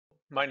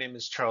My name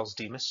is Charles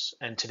Demas,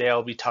 and today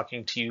I'll be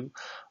talking to you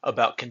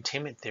about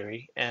containment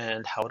theory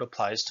and how it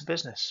applies to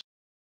business.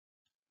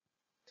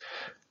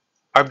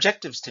 Our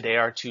objectives today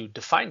are to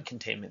define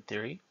containment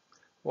theory.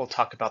 We'll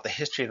talk about the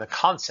history and the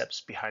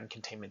concepts behind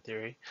containment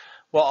theory.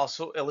 We'll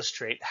also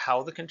illustrate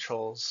how the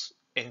controls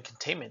in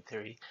containment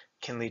theory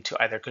can lead to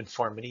either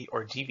conformity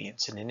or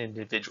deviance in an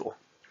individual.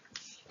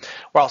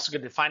 We're also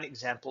going to define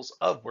examples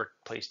of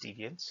workplace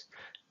deviance,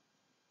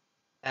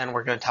 and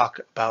we're going to talk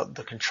about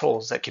the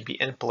controls that can be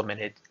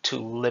implemented to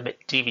limit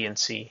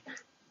deviancy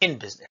in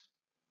business.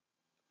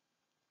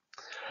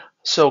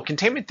 So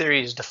containment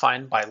theory is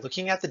defined by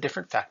looking at the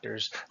different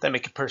factors that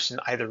make a person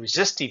either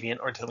resist deviant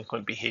or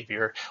delinquent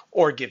behavior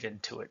or give in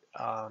to it.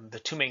 The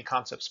two main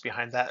concepts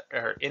behind that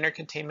are inner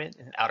containment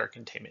and outer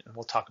containment, and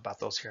we'll talk about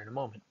those here in a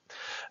moment.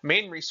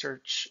 Main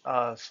research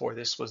for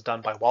this was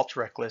done by Walter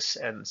Reckless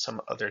and some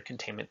other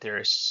containment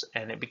theorists,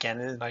 and it began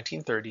in the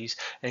 1930s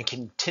and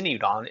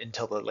continued on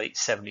until the late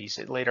 70s.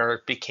 It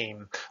later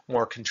became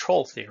more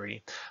control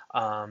theory,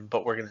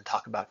 but we're going to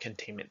talk about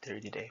containment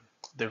theory today.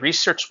 The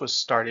research was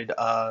started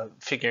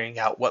figuring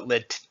out what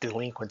led to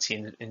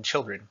delinquency in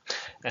children.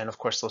 And of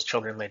course, those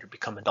children later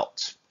become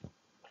adults.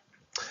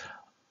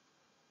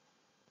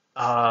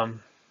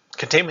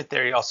 Containment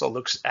theory also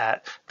looks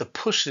at the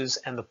pushes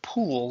and the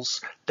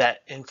pulls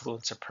that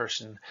influence a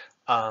person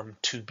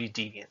to be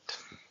deviant.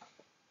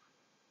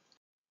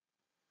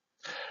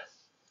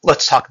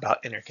 Let's talk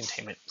about inner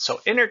containment. So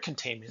inner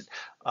containment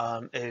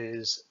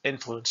is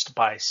influenced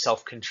by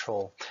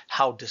self-control.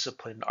 How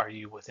disciplined are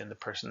you within the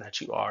person that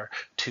you are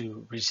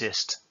to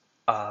resist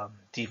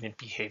deviant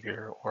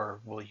behavior, or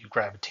will you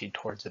gravitate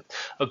towards it?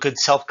 A good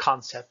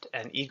self-concept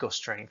and ego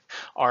strength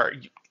are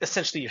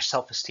essentially your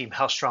self-esteem,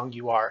 how strong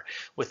you are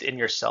within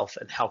yourself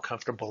and how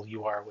comfortable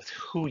you are with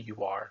who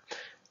you are.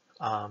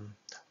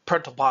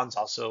 Parental bonds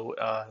also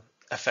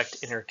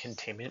affect inner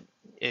containment.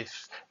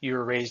 If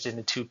you're raised in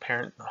a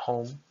two-parent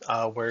home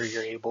where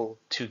you're able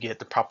to get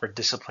the proper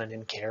discipline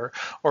and care,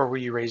 or were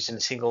you raised in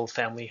a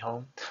single-family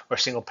home or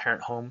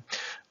single-parent home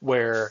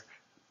where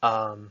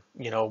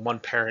one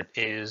parent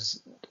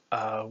is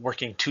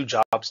working two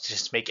jobs to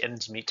just make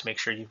ends meet, to make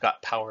sure you've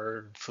got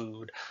power,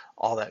 food,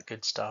 all that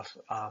good stuff.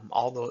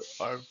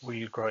 Were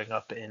you growing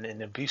up in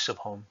an abusive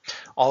home?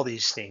 All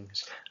these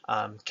things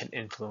can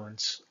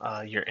influence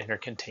your inner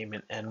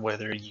containment and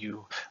whether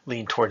you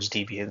lean towards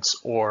deviance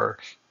or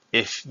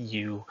if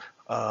you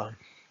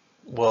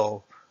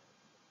will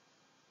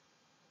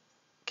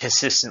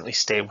consistently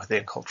stay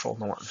within cultural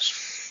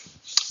norms.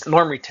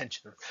 Norm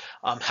retention.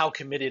 How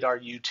committed are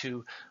you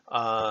to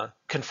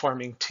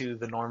conforming to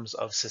the norms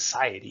of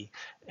society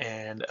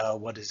and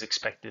what is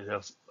expected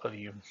of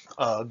you?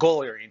 Goal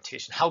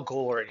orientation. How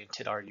goal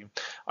oriented are you?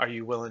 Are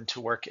you willing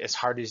to work as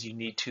hard as you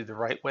need to the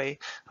right way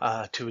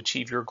to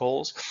achieve your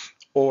goals?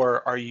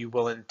 Or are you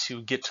willing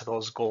to get to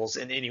those goals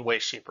in any way,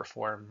 shape, or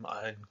form,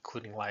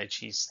 including lie,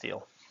 cheese,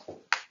 steal?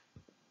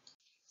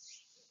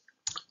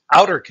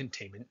 Outer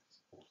containment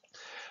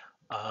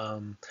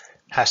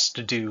has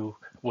to do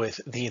with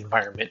the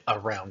environment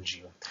around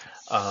you.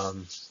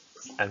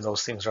 And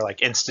those things are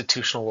like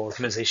institutional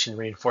organization,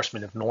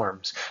 reinforcement of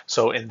norms.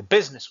 So in the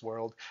business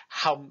world,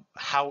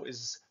 how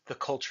is the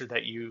culture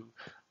that you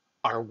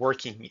are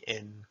working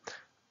in,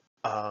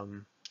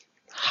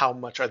 how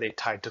much are they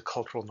tied to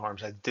cultural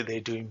norms? Are they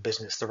doing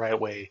business the right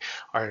way?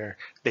 Are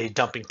they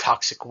dumping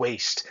toxic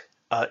waste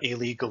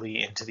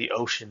illegally into the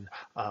ocean?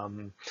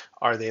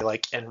 Are they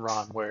like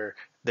Enron, where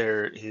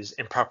there is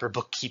improper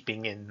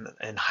bookkeeping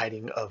and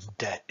hiding of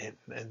debt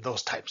and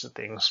those types of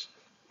things,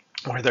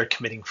 where they're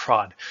committing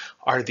fraud?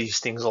 Are these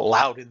things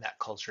allowed in that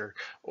culture,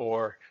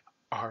 or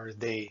are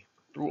they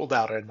ruled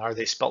out, and are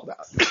they spelled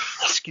out?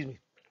 Excuse me.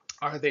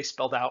 Are they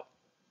spelled out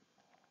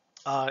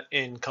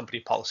in company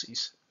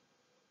policies?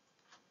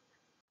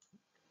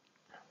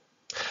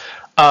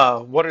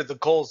 What are the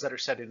goals that are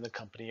set in the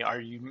company?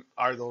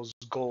 Are those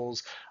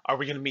goals? Are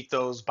we going to meet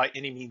those by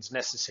any means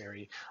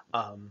necessary?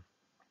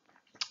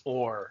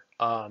 Or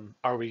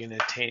are we going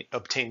to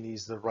obtain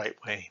these the right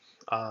way?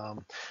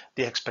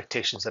 The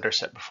expectations that are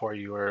set before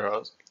you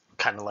are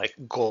kind of like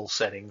goal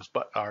settings,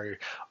 but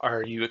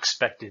are you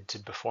expected to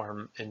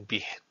perform and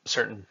be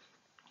certain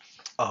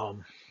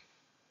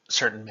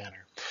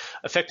manner?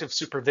 Effective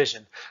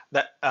supervision.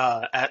 That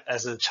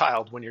as a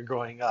child, when you're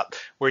growing up,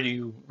 were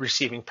you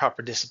receiving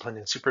proper discipline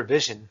and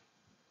supervision?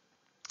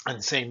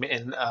 And same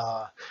in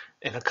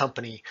a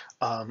company,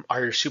 are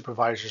your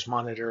supervisors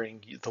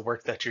monitoring the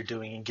work that you're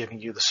doing and giving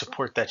you the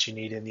support that you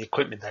need and the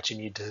equipment that you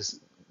need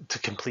to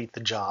complete the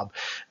job?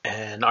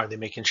 And are they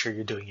making sure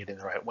you're doing it in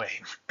the right way?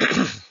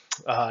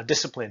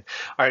 Discipline.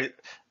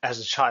 As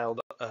a child,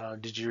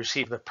 did you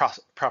receive the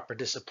proper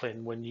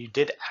discipline when you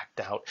did act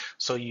out,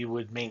 so you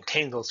would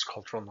maintain those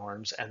cultural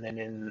norms? And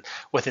then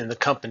within the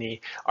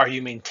company, are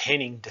you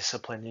maintaining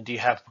discipline, and do you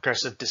have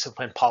progressive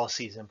discipline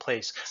policies in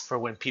place for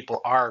when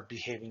people are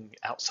behaving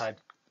outside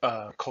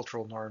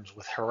cultural norms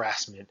with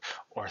harassment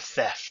or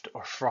theft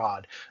or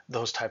fraud,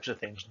 those types of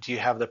things? Do you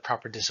have the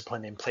proper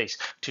discipline in place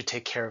to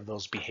take care of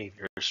those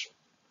behaviors?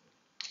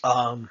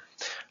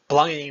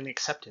 Belonging and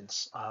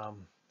acceptance.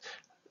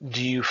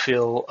 Do you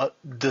feel,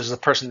 does the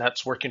person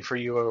that's working for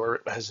you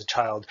or as a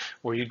child,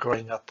 were you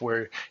growing up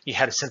where you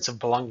had a sense of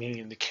belonging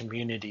in the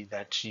community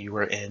that you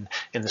were in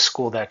the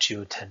school that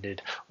you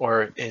attended,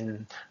 or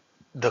in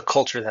the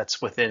culture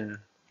that's within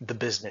the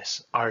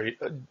business?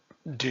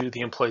 Do the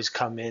employees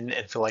come in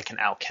and feel like an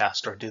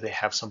outcast, or do they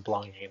have some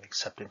belonging and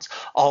acceptance?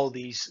 All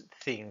these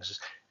things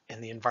in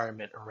the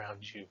environment around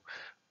you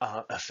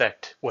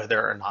affect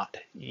whether or not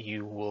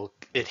you will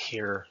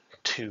adhere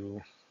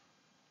to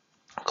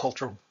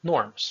cultural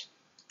norms.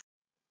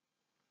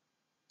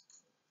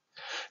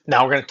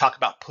 Now we're going to talk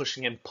about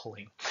pushing and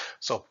pulling.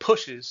 So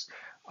pushes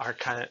are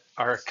kind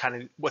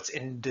of what's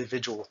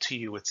individual to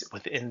you. It's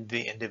within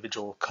the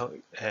individual,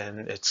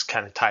 and it's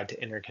kind of tied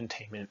to inner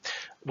containment.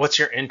 What's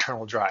your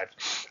internal drive?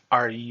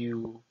 Are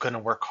you going to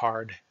work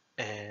hard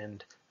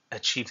and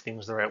achieve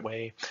things the right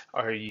way?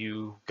 Are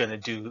you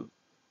going to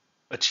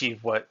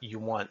achieve what you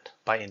want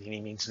by any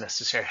means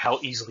necessary? How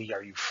easily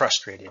are you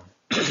frustrated?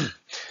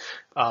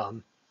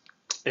 um,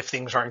 if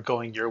things aren't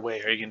going your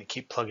way, are you going to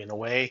keep plugging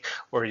away,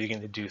 or are you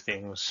going to do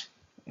things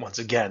once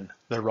again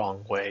the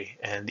wrong way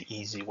and the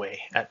easy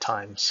way at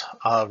times?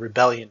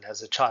 Rebellion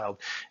as a child.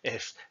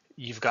 If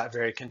you've got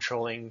very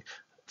controlling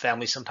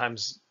family,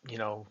 sometimes,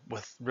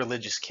 with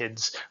religious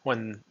kids,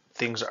 when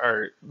things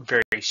are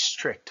very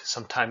strict,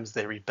 sometimes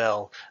they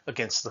rebel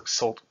against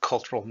the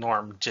cultural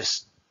norm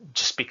just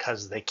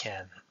because they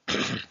can.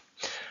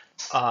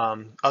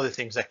 Other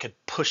things that could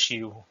push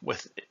you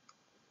with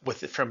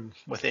it from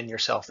within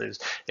yourself is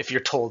if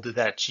you're told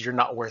that you're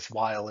not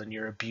worthwhile and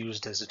you're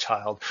abused as a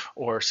child,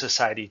 or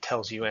society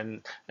tells you.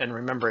 And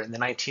remember, in the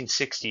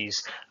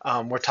 1960s,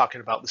 we're talking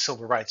about the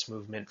civil rights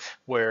movement,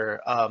 where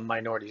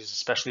minorities,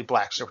 especially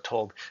blacks, are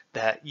told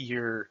that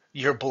you're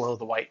below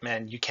the white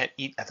man. You can't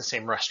eat at the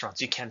same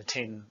restaurants. You can't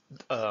attend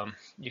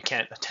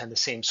the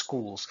same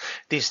schools.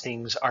 These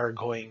things are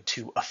going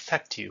to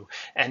affect you,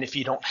 and if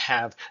you don't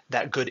have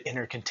that good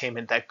inner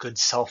containment, that good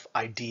self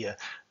idea,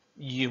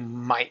 you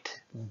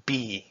might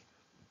be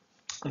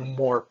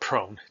more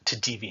prone to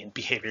deviant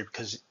behavior,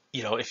 because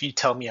if you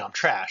tell me I'm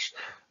trash,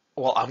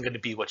 well, I'm going to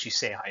be what you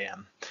say I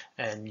am,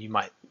 and you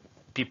might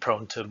be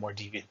prone to more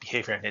deviant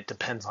behavior. And it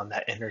depends on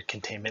that inner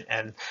containment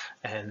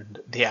and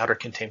the outer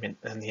containment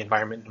and the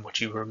environment in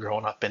which you were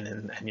growing up in,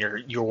 and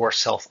your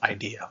self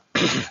idea.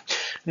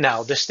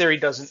 Now, this theory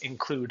doesn't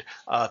include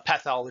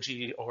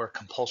pathology or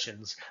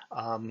compulsions,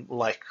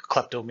 like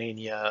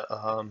kleptomania,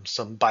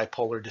 some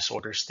bipolar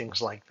disorders,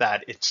 things like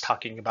that. It's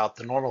talking about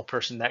the normal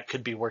person that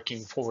could be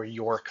working for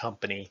your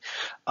company.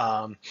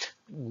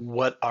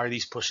 What are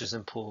these pushes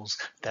and pulls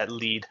that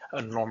lead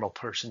a normal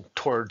person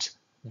towards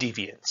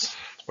deviance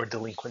or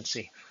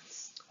delinquency?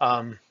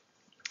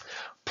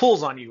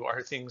 Pulls on you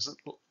are things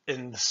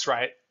in this,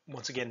 right?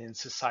 Once again, in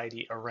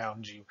society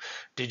around you.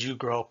 Did you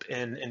grow up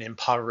in an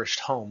impoverished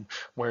home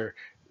where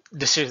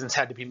decisions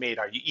had to be made?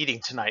 Are you eating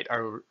tonight?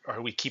 Are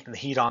we keeping the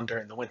heat on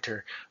during the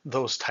winter?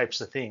 Those types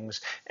of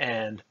things.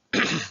 And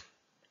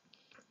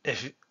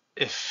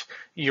if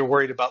you're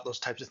worried about those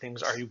types of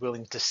things, are you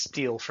willing to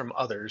steal from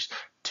others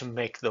to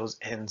make those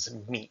ends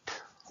meet?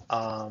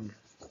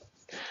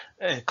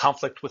 And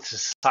conflict with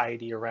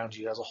society around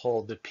you as a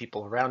whole, the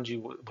people around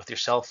you, with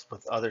yourself,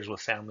 with others,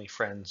 with family,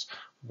 friends,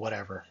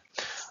 whatever.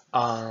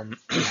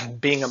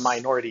 Being a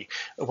minority,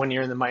 when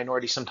you're in the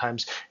minority,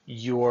 sometimes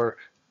your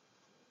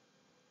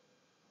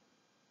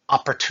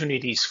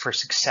opportunities for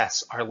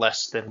success are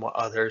less than what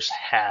others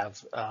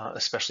have,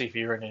 especially if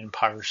you're in an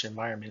impoverished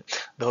environment.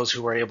 Those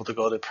who are able to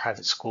go to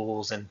private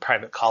schools and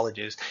private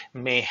colleges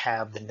may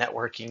have the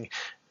networking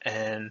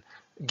and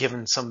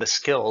given some of the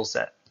skills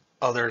that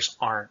others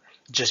aren't,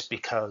 just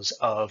because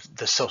of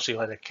the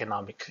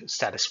socioeconomic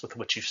status with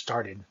which you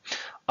started.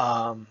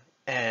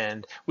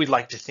 And we'd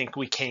like to think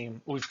we've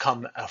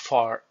come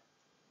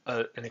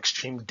an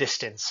extreme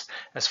distance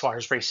as far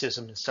as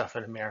racism and stuff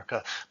in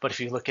America. But if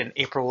you look in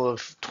April of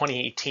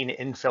 2018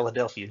 in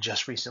Philadelphia,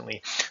 just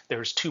recently, there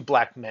was two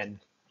black men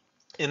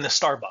in the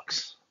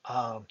Starbucks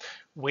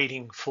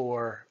waiting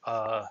for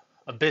a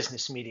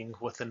business meeting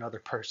with another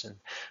person.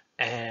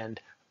 And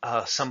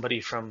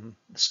somebody from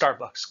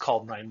Starbucks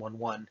called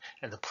 911,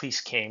 and the police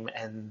came,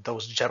 and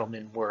those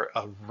gentlemen were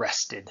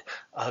arrested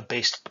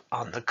based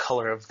on the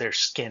color of their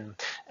skin.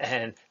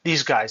 And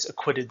these guys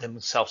acquitted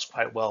themselves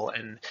quite well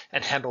and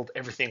handled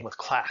everything with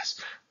class.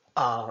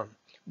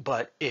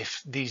 But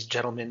if these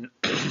gentlemen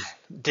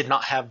did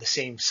not have the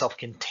same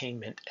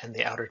self-containment and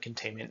the outer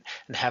containment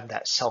and have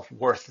that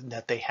self-worth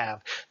that they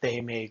have, they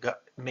may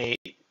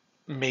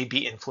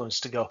be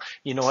influenced to go,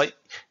 you know what,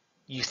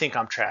 you think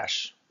I'm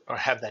trash, or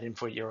have that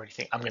info, you already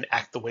think I'm going to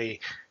act the way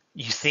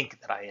you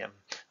think that I am.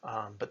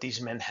 But these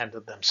men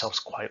handled themselves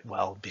quite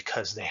well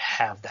because they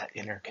have that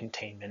inner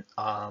containment.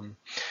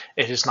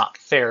 It is not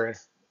fair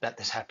that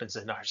this happens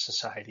in our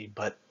society,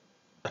 but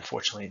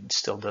unfortunately it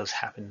still does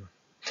happen.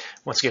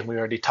 Once again, we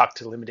already talked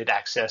to limited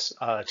access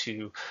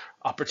to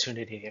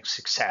opportunity and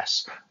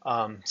success.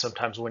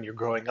 Sometimes when you're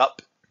growing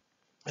up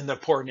in the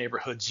poor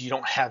neighborhoods, you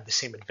don't have the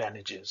same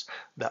advantages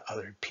that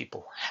other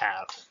people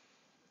have.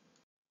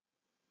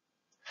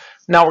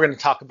 Now we're going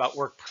to talk about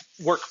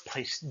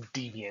workplace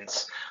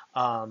deviance.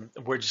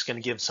 We're just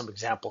going to give some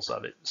examples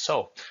of it.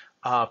 So,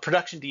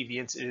 production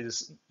deviance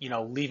is,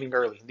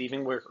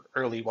 leaving work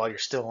early while you're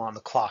still on the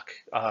clock,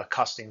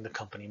 costing the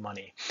company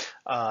money.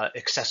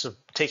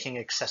 Taking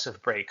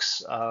excessive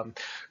breaks,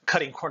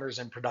 cutting corners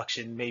in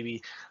production,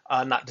 maybe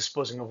not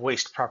disposing of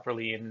waste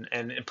properly,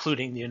 and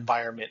polluting the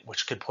environment,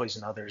 which could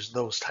poison others.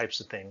 Those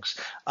types of things.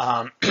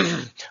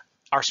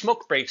 Are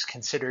smoke breaks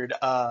considered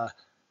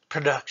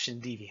production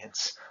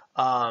deviance?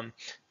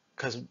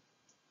 Because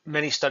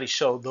many studies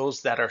show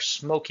those that are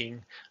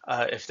smoking,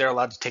 if they're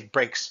allowed to take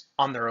breaks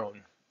on their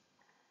own,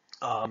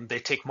 they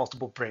take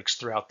multiple breaks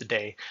throughout the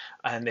day,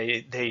 and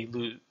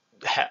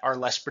are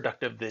less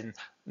productive than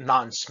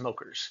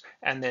non-smokers.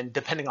 And then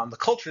depending on the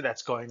culture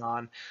that's going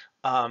on,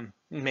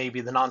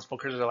 maybe the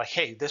non-smokers are like,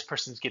 hey, this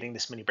person's getting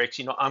this many breaks,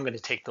 I'm going to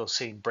take those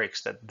same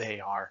breaks that they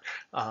are,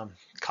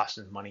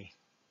 costing money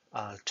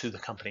to the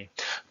company.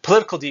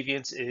 Political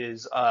deviance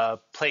is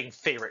playing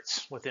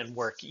favorites within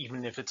work,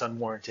 even if it's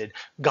unwarranted,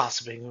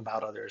 gossiping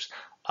about others,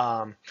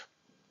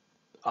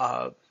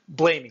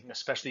 blaming,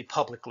 especially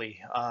publicly,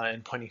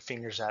 and pointing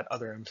fingers at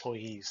other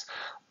employees.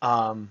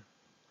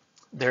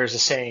 There's a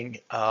saying,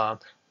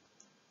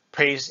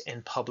 praise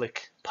in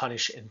public,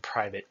 punish in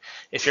private.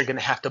 If you're going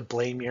to have to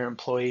blame your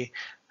employee,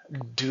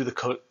 do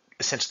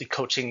essentially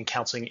coaching and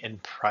counseling in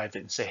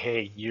private and say,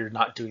 hey, you're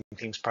not doing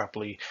things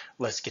properly.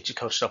 Let's get you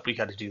coached up. We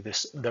got to do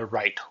this the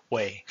right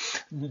way.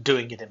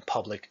 Doing it in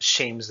public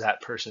shames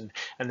that person,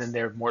 and then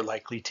they're more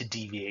likely to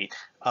deviate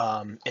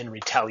in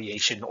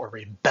retaliation or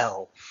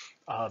rebel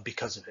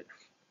because of it.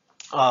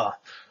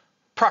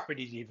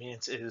 Property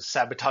deviance is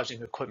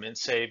sabotaging equipment.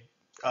 Say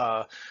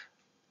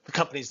the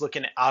company's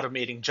looking at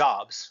automating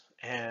jobs,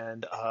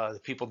 and the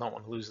people don't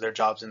want to lose their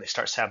jobs, and they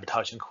start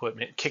sabotaging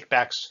equipment.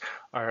 Kickbacks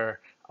are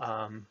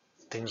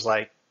things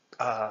like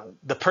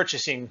the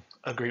purchasing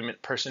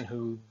agreement person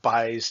who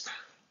buys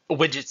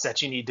widgets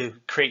that you need to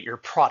create your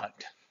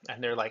product.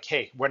 And they're like,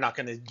 hey, we're not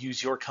going to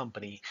use your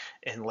company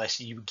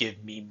unless you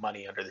give me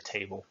money under the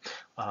table.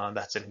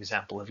 That's an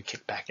example of a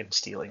kickback and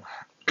stealing.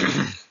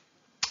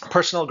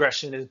 Personal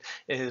aggression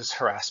is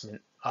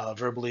harassment,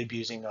 verbally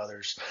abusing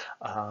others,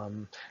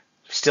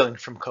 stealing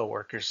from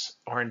coworkers,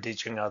 or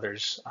endangering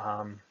others.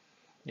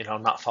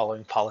 Not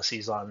following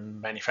policies on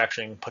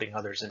manufacturing, putting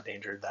others in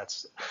danger.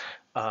 That's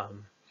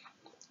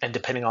and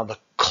depending on the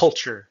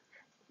culture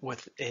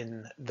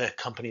within the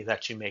company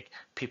that you make,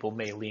 people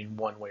may lean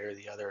one way or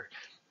the other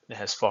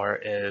as far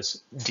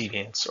as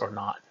deviance or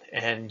not.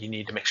 And you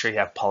need to make sure you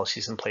have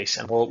policies in place.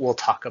 And we'll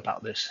talk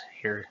about this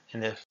here in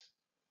this.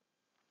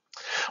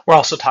 We're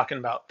also talking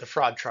about the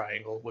fraud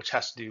triangle, which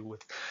has to do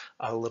with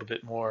a little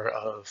bit more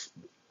of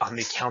on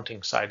the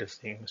accounting side of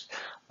things.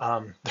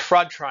 The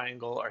fraud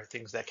triangle are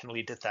things that can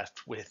lead to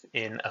theft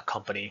within a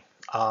company.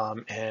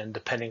 And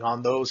depending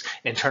on those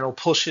internal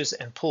pushes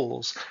and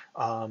pulls,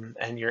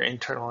 and your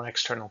internal and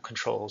external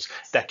controls,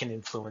 that can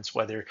influence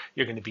whether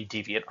you're going to be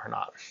deviant or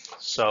not.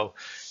 So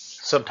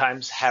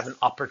sometimes have an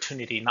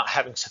opportunity, not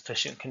having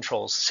sufficient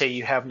controls. Say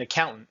you have an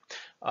accountant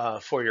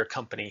for your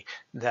company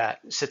that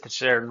sits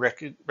there and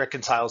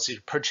reconciles your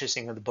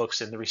purchasing of the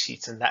books and the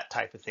receipts and that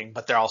type of thing,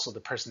 but they're also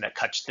the person that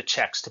cuts the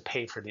checks to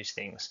pay for these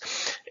things.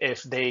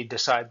 If they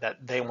decide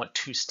that they want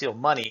to steal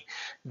money,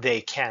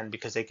 they can,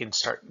 because they can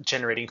start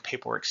generating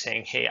paperwork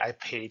saying, hey, I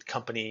paid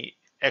company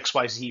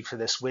XYZ for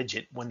this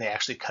widget, when they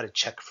actually cut a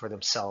check for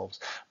themselves,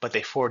 but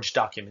they forged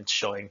documents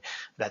showing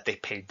that they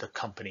paid the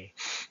company.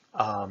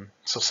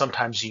 So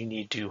sometimes you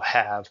need to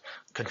have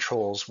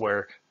controls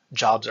where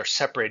jobs are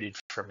separated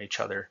from each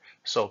other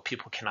so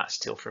people cannot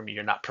steal from you.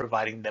 You're not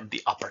providing them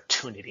the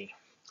opportunity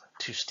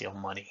to steal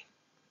money.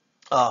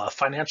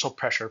 Financial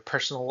pressure,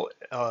 personal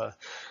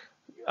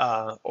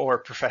or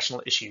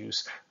professional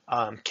issues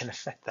can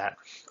affect that.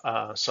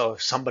 So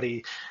if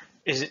somebody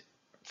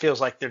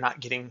feels like they're not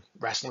getting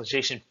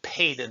rationalization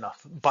paid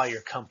enough by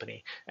your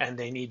company and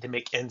they need to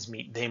make ends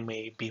meet, they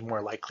may be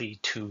more likely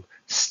to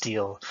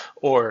steal.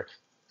 Or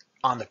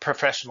on the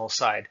professional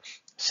side,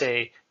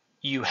 say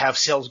you have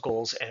sales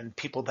goals and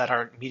people that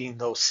aren't meeting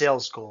those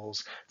sales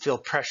goals feel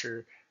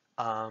pressure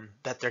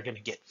that they're going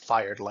to get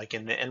fired, like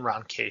in the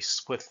Enron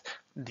case with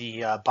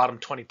the bottom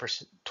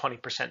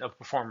 20% of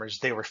performers.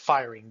 They were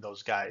firing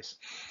those guys.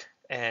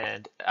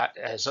 And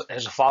as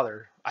a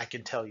father, I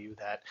can tell you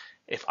that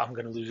if I'm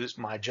going to lose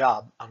my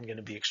job, I'm going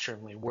to be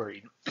extremely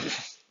worried.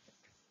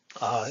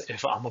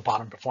 If I'm a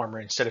bottom performer,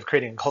 instead of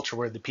creating a culture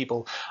where the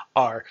people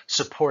are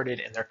supported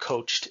and they're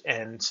coached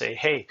and say,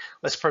 hey,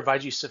 let's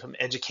provide you some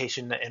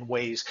education and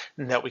ways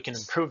that we can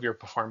improve your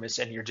performance,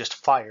 and you're just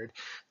fired,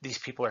 these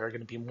people are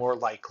going to be more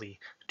likely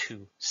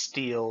to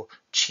steal,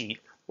 cheat,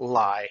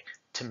 lie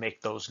to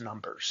make those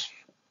numbers.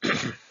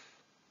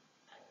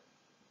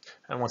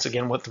 And once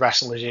again, with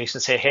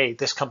rationalization, say, hey,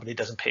 this company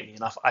doesn't pay me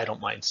enough, I don't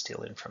mind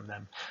stealing from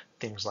them,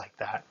 things like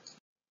that.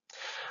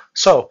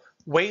 So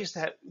ways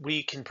that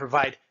we can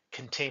provide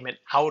containment,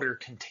 outer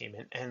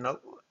containment,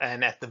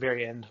 and at the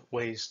very end,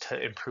 ways to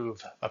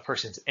improve a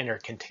person's inner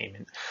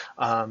containment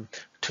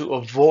to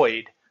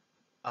avoid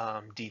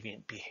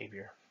deviant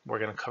behavior. we're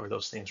going to cover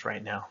those things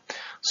right now.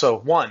 So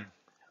one,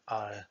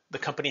 the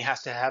company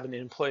has to have an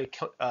employee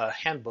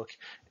handbook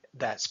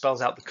that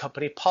spells out the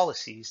company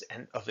policies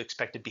and of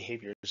expected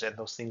behaviors, and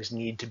those things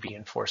need to be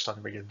enforced on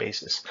a regular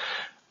basis.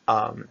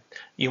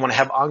 You want to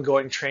have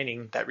ongoing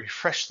training that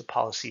refresh the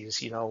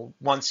policies,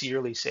 once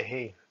yearly. Say,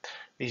 hey,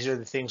 these are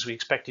the things we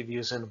expect of you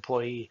as an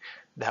employee.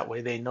 That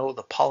way they know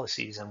the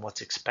policies and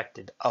what's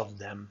expected of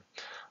them.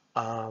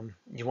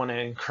 You want to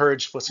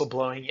encourage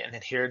whistleblowing and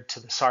adhere to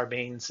the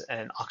Sarbanes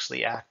and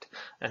Oxley Act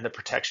and the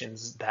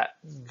protections that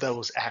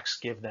those acts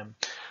give them.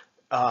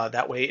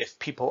 That way, if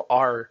people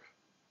are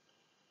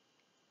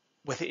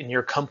within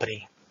your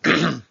company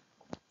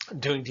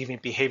doing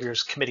deviant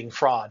behaviors, committing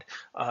fraud,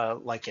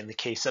 like in the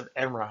case of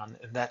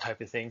Enron and that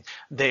type of thing,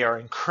 they are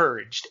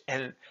encouraged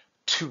and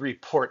to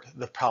report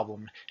the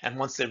problem. And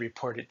once they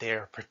report it, they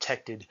are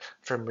protected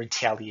from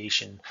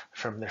retaliation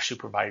from their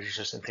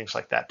supervisors and things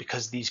like that,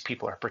 because these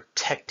people are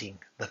protecting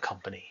the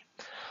company.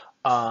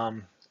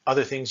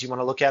 Other things you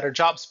want to look at are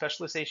job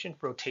specialization,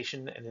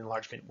 rotation, and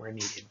enlargement where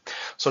needed.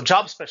 So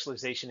job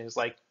specialization is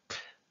like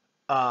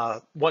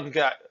one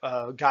guy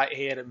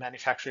A at a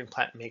manufacturing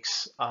plant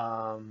makes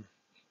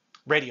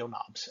radio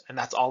knobs, and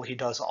that's all he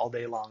does all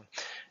day long.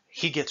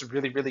 He gets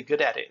really, really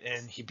good at it,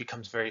 and he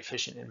becomes very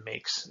efficient and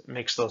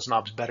makes those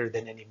knobs better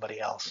than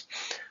anybody else.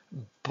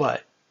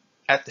 But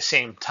at the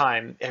same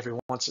time,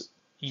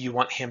 you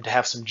want him to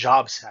have some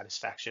job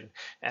satisfaction,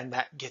 and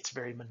that gets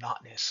very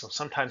monotonous. So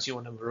sometimes you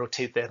want to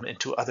rotate them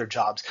into other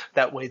jobs.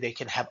 That way they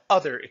can have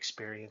other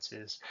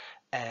experiences,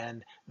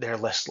 and they're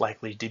less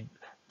likely to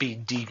be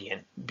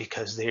deviant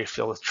because they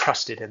feel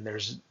trusted and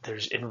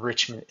there's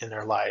enrichment in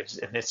their lives,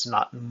 and it's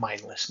not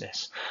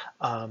mindlessness.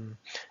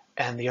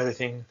 And the other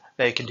thing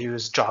they can do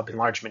is job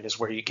enlargement, is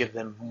where you give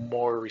them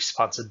more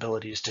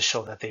responsibilities to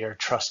show that they are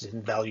trusted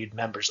and valued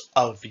members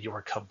of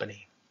your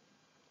company.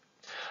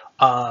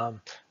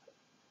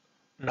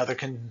 Another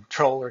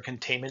control or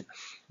containment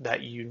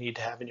that you need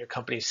to have in your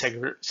company is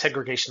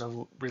segregation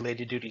of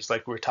related duties.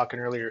 Like we were talking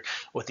earlier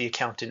with the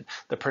accountant,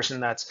 the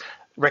person that's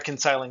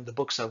reconciling the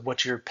books of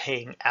what you're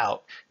paying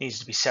out needs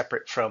to be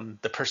separate from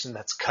the person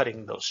that's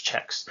cutting those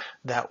checks.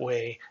 That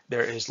way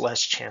there is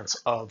less chance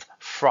of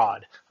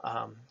fraud.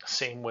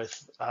 Same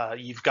with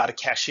you've got a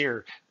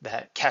cashier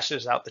that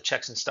cashes out the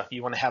checks and stuff.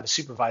 You want to have a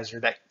supervisor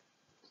that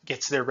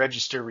gets their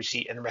register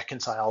receipt and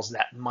reconciles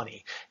that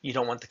money. You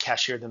don't want the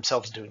cashier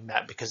themselves doing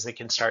that, because they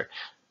can start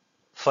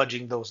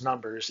fudging those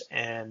numbers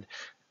and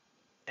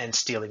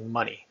stealing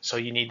money. So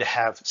you need to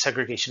have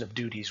segregation of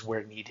duties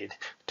where needed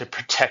to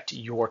protect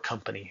your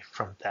company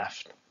from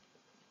theft.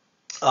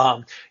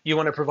 You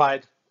want to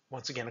provide,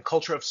 once again, a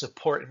culture of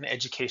support and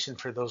education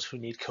for those who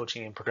need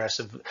coaching and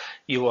progressive.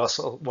 You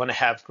also want to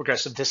have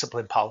progressive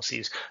discipline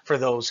policies for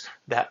those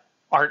that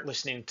aren't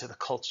listening to the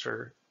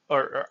culture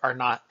or are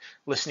not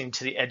listening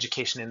to the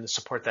education and the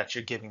support that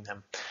you're giving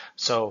them.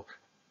 So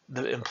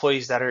the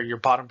employees that are your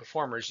bottom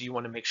performers, you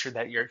want to make sure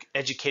that you're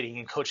educating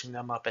and coaching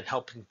them up and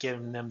helping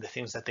give them the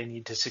things that they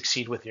need to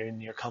succeed with in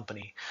your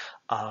company.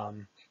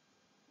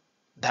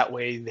 That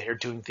way they're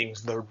doing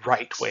things the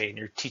right way, and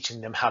you're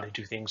teaching them how to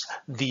do things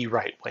the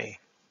right way.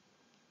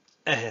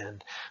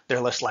 And they're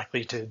less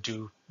likely to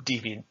do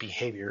deviant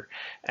behavior.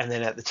 And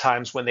then at the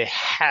times when they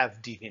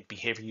have deviant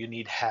behavior, you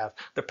need to have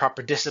the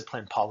proper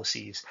discipline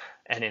policies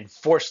and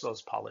enforce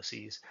those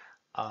policies.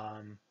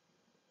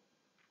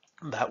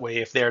 That way,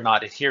 if they're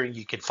not adhering,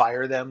 you can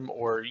fire them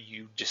or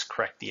you just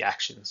correct the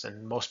actions.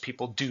 And most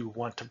people do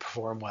want to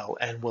perform well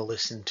and will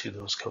listen to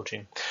those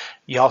coaching.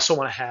 You also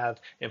want to have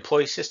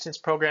employee assistance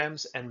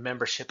programs and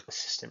membership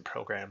assistant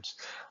programs.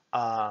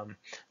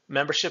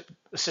 Membership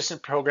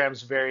assistant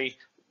programs vary.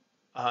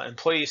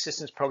 Employee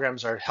assistance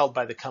programs are held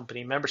by the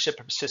company. Membership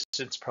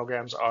assistance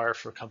programs are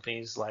for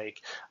companies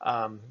like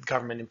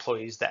government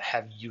employees that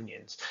have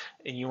unions.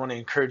 And you want to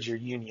encourage your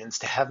unions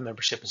to have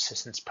membership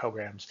assistance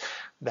programs.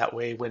 That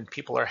way, when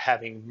people are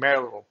having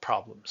marital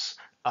problems,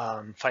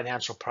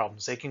 financial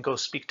problems, they can go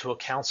speak to a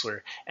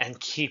counselor and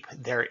keep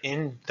their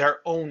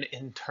own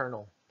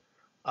internal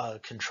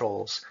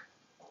controls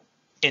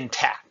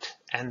intact,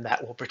 and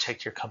that will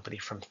protect your company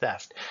from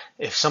theft.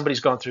 If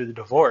somebody's going through the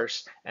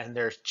divorce and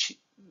they're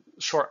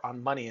short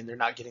on money and they're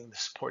not getting the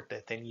support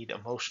that they need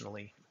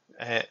emotionally,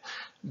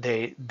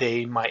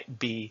 they might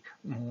be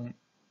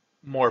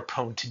more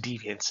prone to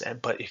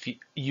deviance. But if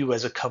you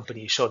as a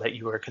company show that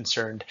you are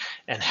concerned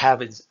and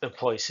have an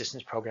employee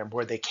assistance program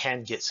where they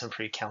can get some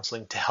free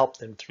counseling to help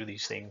them through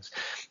these things,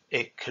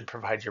 it could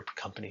provide your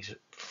companies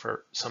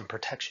for some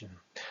protection.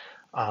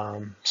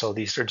 So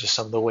these are just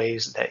some of the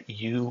ways that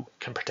you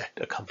can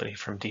protect a company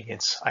from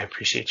deviance. I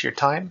appreciate your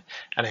time,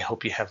 and I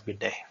hope you have a good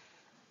day.